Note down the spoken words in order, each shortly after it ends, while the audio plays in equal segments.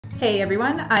Hey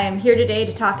everyone, I am here today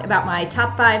to talk about my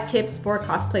top 5 tips for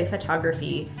cosplay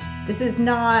photography. This is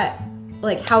not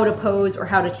like how to pose or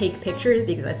how to take pictures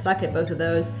because I suck at both of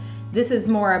those. This is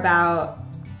more about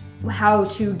how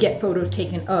to get photos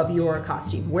taken of your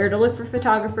costume, where to look for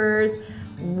photographers,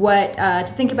 what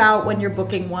to think about when you're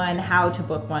booking one, how to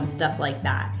book one, stuff like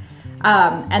that.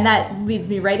 And that leads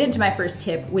me right into my first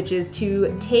tip, which is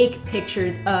to take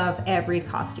pictures of every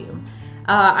costume.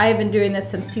 I've been doing this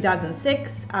since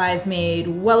 2006. I've made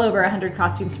well over 100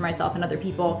 costumes for myself and other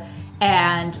people,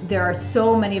 and there are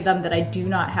so many of them that I do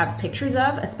not have pictures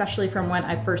of, especially from when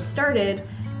I first started,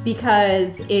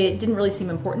 because it didn't really seem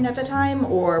important at the time,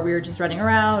 or we were just running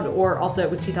around, or also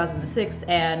it was 2006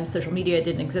 and social media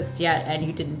didn't exist yet and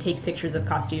you didn't take pictures of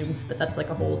costumes, but that's like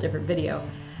a whole different video.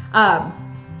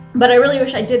 But I really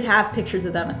wish I did have pictures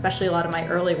of them, especially a lot of my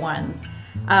early ones.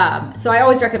 So I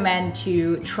always recommend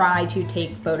to try to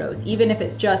take photos, even if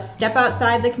it's just step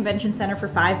outside the convention center for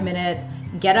 5 minutes,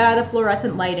 get out of the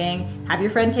fluorescent lighting, have your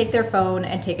friend take their phone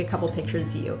and take a couple pictures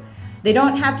of you. They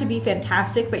don't have to be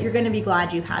fantastic, but you're going to be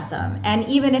glad you had them. And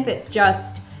even if it's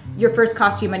just your first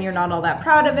costume and you're not all that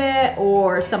proud of it,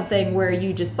 or something where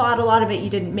you just bought a lot of it, you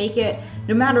didn't make it,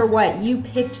 no matter what, you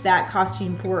picked that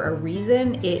costume for a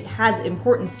reason. It has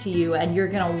importance to you and you're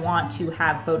going to want to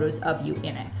have photos of you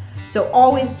in it. So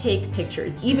always take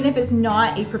pictures, even if it's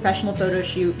not a professional photo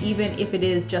shoot, even if it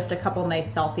is just a couple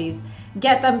nice selfies,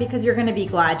 get them because you're going to be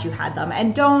glad you had them.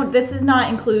 And this does not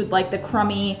include like the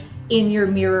crummy in your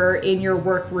mirror in your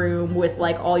workroom with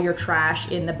like all your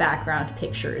trash in the background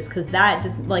pictures, because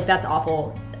that's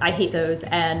awful. I hate those,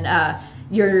 and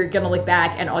you're going to look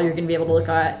back and all you're going to be able to look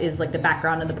at is like the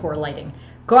background and the poor lighting.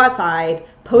 Go outside,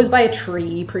 pose by a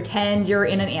tree, pretend you're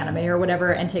in an anime or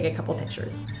whatever, and take a couple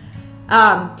pictures.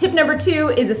 Tip number 2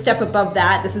 is a step above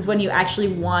that. This is when you actually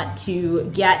want to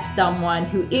get someone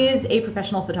who is a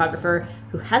professional photographer,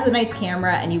 who has a nice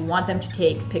camera, and you want them to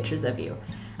take pictures of you.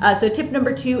 So tip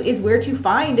number 2 is where to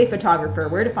find a photographer,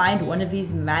 where to find one of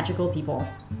these magical people.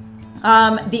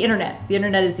 The internet. The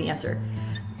internet is the answer.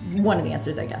 One of the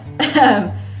answers, I guess.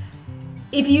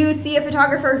 If you see a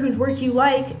photographer whose work you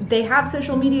like, they have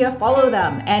social media, follow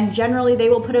them, and generally they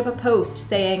will put up a post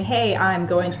saying, hey, I'm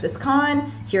going to this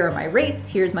con, here are my rates,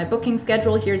 here's my booking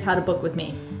schedule, here's how to book with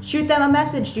me. Shoot them a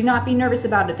message, do not be nervous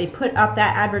about it. They put up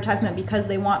that advertisement because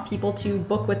they want people to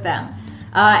book with them.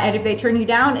 And if they turn you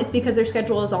down, it's because their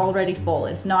schedule is already full.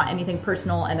 It's not anything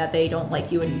personal and that they don't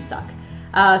like you and you suck.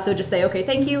 So just say, okay,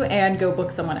 thank you, and go book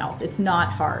someone else. It's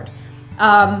not hard.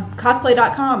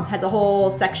 Cosplay.com has a whole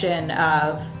section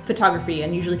of photography,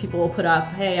 and usually people will put up,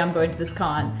 hey, I'm going to this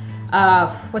con.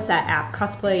 What's that app?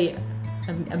 Cosplay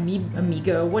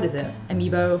Amigo? What is it?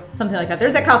 Amiibo? Something like that.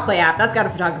 There's that cosplay app. That's got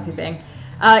a photography thing.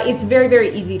 It's very,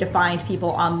 very easy to find people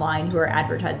online who are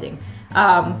advertising.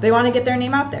 They want to get their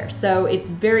name out there, so it's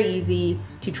very easy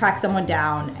to track someone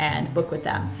down and book with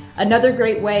them. Another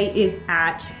great way is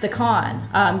at the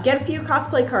con. Get a few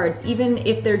cosplay cards, even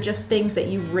if they're just things that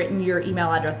you've written your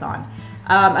email address on.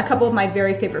 A couple of my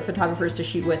very favorite photographers to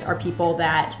shoot with are people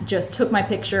that just took my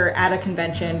picture at a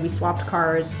convention. We swapped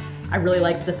cards. I really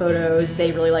liked the photos.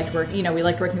 They really liked we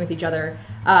liked working with each other.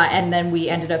 And then we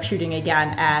ended up shooting again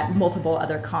at multiple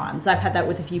other cons. I've had that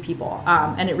with a few people,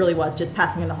 and it really was just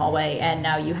passing in the hallway, and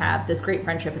now you have this great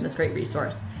friendship and this great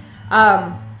resource.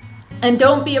 And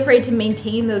don't be afraid to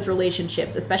maintain those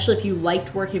relationships, especially if you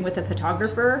liked working with a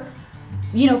photographer.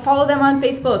 Follow them on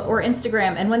Facebook or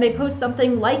Instagram, and when they post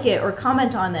something, like it or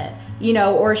comment on it,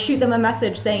 or shoot them a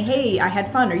message saying, hey, I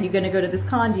had fun. Are you going to go to this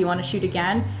con? Do you want to shoot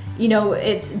again?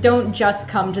 Don't just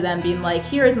come to them being like,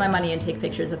 here's my money and take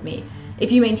pictures of me.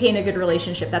 If you maintain a good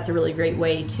relationship, that's a really great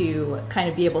way to kind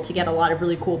of be able to get a lot of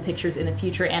really cool pictures in the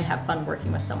future and have fun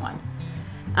working with someone.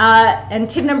 And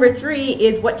tip number 3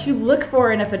 is what to look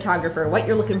for in a photographer, what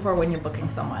you're looking for when you're booking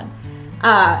someone.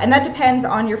 And that depends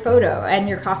on your photo and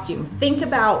your costume. Think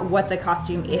about what the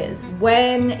costume is.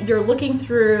 When you're looking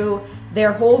through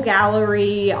their whole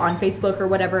gallery on Facebook or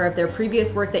whatever of their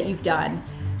previous work that you've done,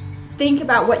 think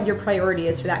about what your priority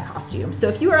is for that costume. So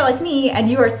if you are like me and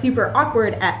you are super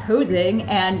awkward at posing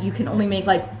and you can only make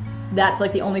that's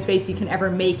the only face you can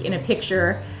ever make in a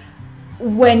picture,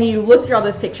 when you look through all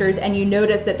those pictures and you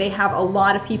notice that they have a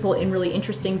lot of people in really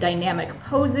interesting dynamic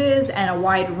poses and a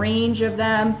wide range of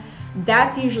them,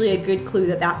 that's usually a good clue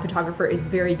that that photographer is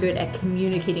very good at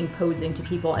communicating posing to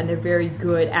people, and they're very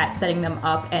good at setting them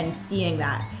up and seeing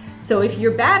that. So if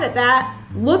you're bad at that,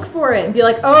 look for it and be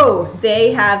like, oh,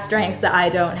 they have strengths that I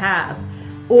don't have.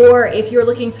 Or if you're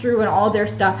looking through and all their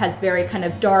stuff has very kind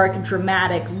of dark,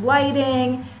 dramatic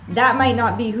lighting, that might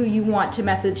not be who you want to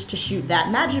message to shoot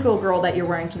that magical girl that you're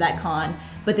wearing to that con.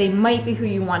 but they might be who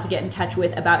you want to get in touch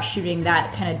with about shooting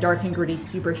that kind of dark and gritty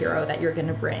superhero that you're going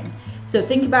to bring. So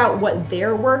think about what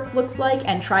their work looks like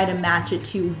and try to match it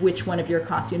to which one of your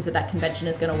costumes at that convention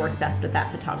is going to work best with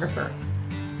that photographer.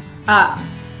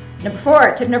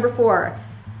 Tip number 4.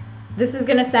 This is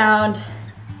going to sound,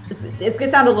 it's going to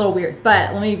sound a little weird,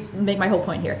 but let me make my whole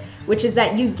point here, which is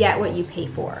that you get what you pay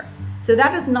for. So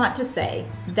that is not to say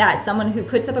that someone who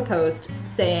puts up a post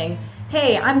saying,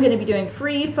 hey, I'm going to be doing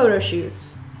free photo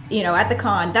shoots, at the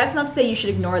con, that's not to say you should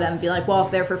ignore them and be like, well,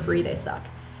 if they're for free, they suck.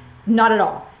 Not at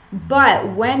all. But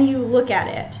when you look at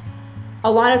it,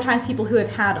 a lot of times people who have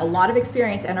had a lot of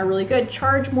experience and are really good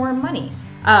charge more money.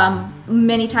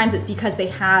 Many times it's because they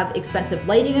have expensive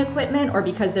lighting equipment or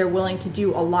because they're willing to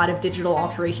do a lot of digital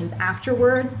alterations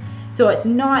afterwards. So it's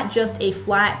not just a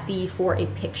flat fee for a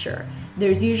picture.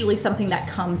 There's usually something that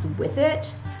comes with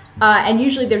it. And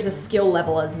usually there's a skill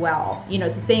level as well.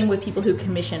 It's the same with people who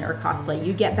commission or cosplay.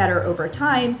 You get better over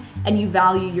time and you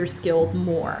value your skills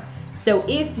more. So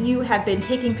if you have been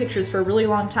taking pictures for a really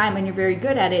long time and you're very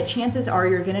good at it, chances are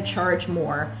you're going to charge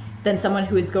more than someone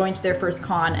who is going to their first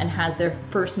con and has their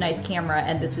first nice camera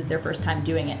and this is their first time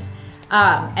doing it.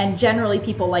 And generally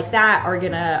people like that are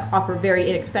going to offer very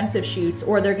inexpensive shoots,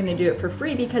 or they're going to do it for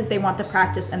free because they want the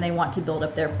practice and they want to build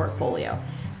up their portfolio.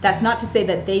 That's not to say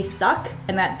that they suck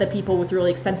and that the people with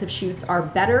really expensive shoots are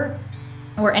better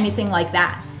or anything like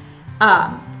that.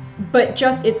 But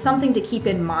just, it's something to keep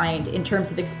in mind in terms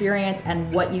of experience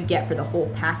and what you get for the whole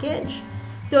package.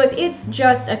 So if it's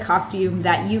just a costume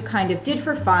that you kind of did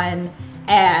for fun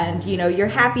and you're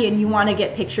happy and you want to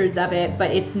get pictures of it, but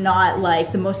it's not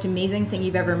like the most amazing thing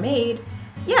you've ever made,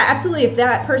 yeah, absolutely. If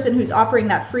that person who's offering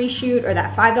that free shoot or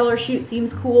that $5 shoot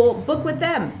seems cool, book with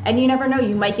them. And you never know,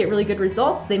 you might get really good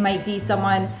results. They might be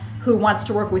someone who wants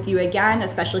to work with you again,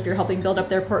 especially if you're helping build up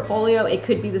their portfolio. It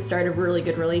could be the start of a really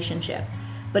good relationship.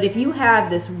 But if you have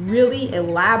this really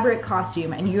elaborate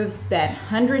costume and you have spent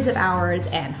hundreds of hours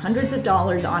and hundreds of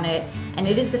dollars on it, and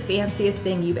it is the fanciest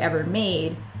thing you've ever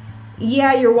made,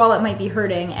 yeah, your wallet might be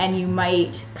hurting and you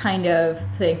might kind of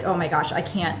think, oh my gosh, I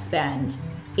can't spend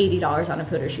 $80 on a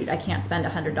photo shoot. I can't spend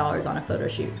 $100 on a photo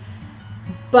shoot.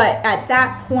 But at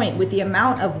that point, with the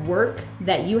amount of work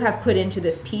that you have put into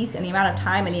this piece and the amount of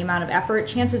time and the amount of effort,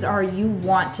 chances are you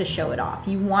want to show it off.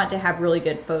 You want to have really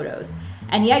good photos.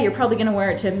 And yeah, you're probably going to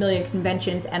wear it to a million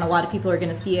conventions and a lot of people are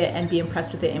going to see it and be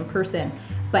impressed with it in person.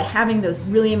 But having those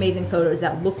really amazing photos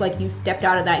that look like you stepped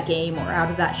out of that game or out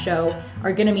of that show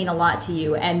are going to mean a lot to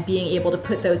you. And being able to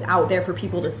put those out there for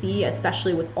people to see,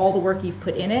 especially with all the work you've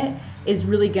put in it, is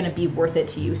really going to be worth it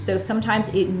to you. So sometimes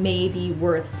it may be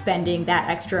worth spending that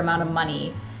extra amount of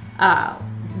money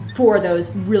for those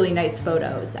really nice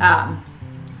photos.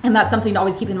 And that's something to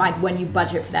always keep in mind when you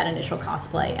budget for that initial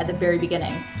cosplay at the very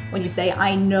beginning. When you say,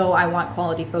 I know I want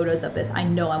quality photos of this, I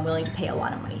know I'm willing to pay a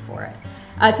lot of money for it.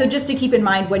 So just to keep in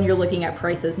mind when you're looking at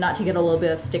prices, not to get a little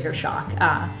bit of sticker shock,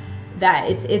 that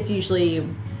it's usually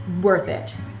worth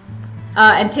it.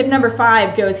 And tip number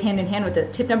 5 goes hand in hand with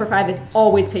this. Tip number 5 is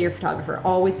always pay your photographer.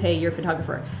 Always pay your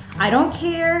photographer. I don't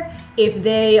care if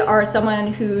they are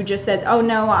someone who just says, oh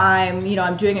no,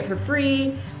 I'm doing it for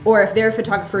free, or if they're a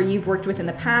photographer you've worked with in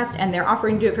the past and they're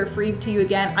offering to do it for free to you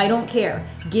again. I don't care.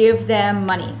 Give them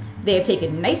money. They have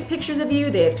taken nice pictures of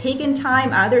you. They have taken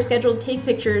time out of their schedule to take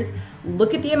pictures.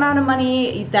 Look at the amount of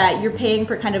money that you're paying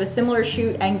for kind of a similar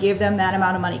shoot and give them that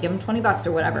amount of money. Give them 20 bucks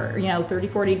or whatever, 30,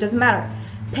 40, it doesn't matter.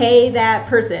 Pay that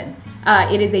person.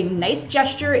 It is a nice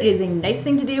gesture. It is a nice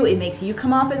thing to do. It makes you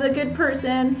come off as a good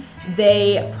person.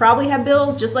 They probably have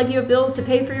bills just like you have bills to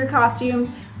pay for your costumes.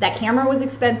 That camera was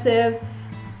expensive.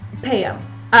 Pay them.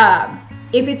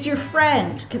 If it's your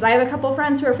friend, because I have a couple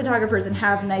friends who are photographers and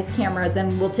have nice cameras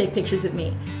and will take pictures of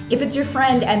me. If it's your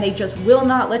friend and they just will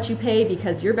not let you pay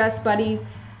because you're best buddies,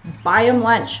 buy them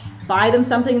lunch. Buy them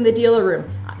something in the dealer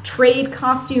room. Trade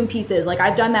costume pieces. Like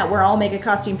I've done that where I'll make a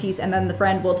costume piece and then the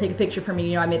friend will take a picture for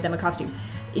me. I made them a costume.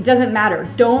 It doesn't matter.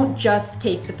 Don't just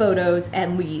take the photos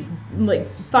and leave.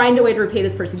 Like find a way to repay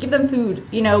this person. Give them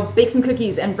food. Bake some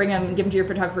cookies and bring them and give them to your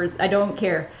photographers. I don't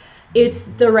care. It's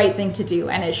the right thing to do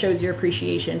and it shows your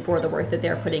appreciation for the work that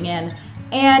they're putting in.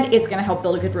 And it's going to help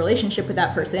build a good relationship with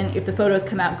that person. If the photos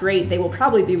come out great, they will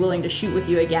probably be willing to shoot with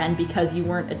you again because you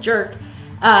weren't a jerk.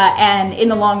 And in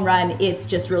the long run, it's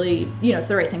just really, it's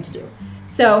the right thing to do.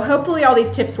 So hopefully all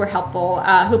these tips were helpful.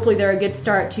 Hopefully they're a good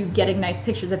start to getting nice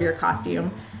pictures of your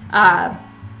costume.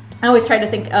 I always try to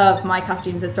think of my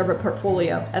costumes as sort of a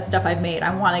portfolio of stuff I've made.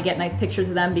 I want to get nice pictures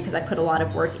of them because I put a lot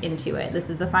of work into it. This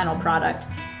is the final product.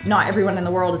 Not everyone in the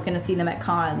world is going to see them at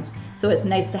cons, so it's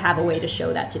nice to have a way to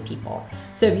show that to people.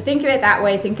 So if you think of it that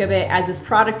way, think of it as this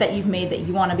product that you've made that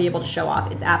you want to be able to show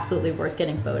off. It's absolutely worth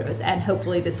getting photos, and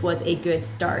hopefully this was a good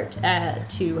start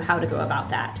to how to go about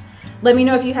that. Let me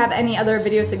know if you have any other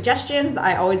video suggestions.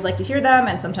 I always like to hear them,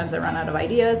 and sometimes I run out of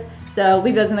ideas. So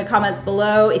leave those in the comments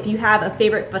below. If you have a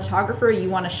favorite photographer you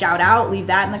want to shout out, leave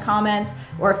that in the comments,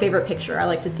 or a favorite picture. I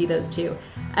like to see those too.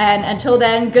 And until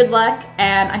then, good luck,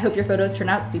 and I hope your photos turn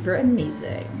out super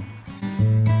amazing.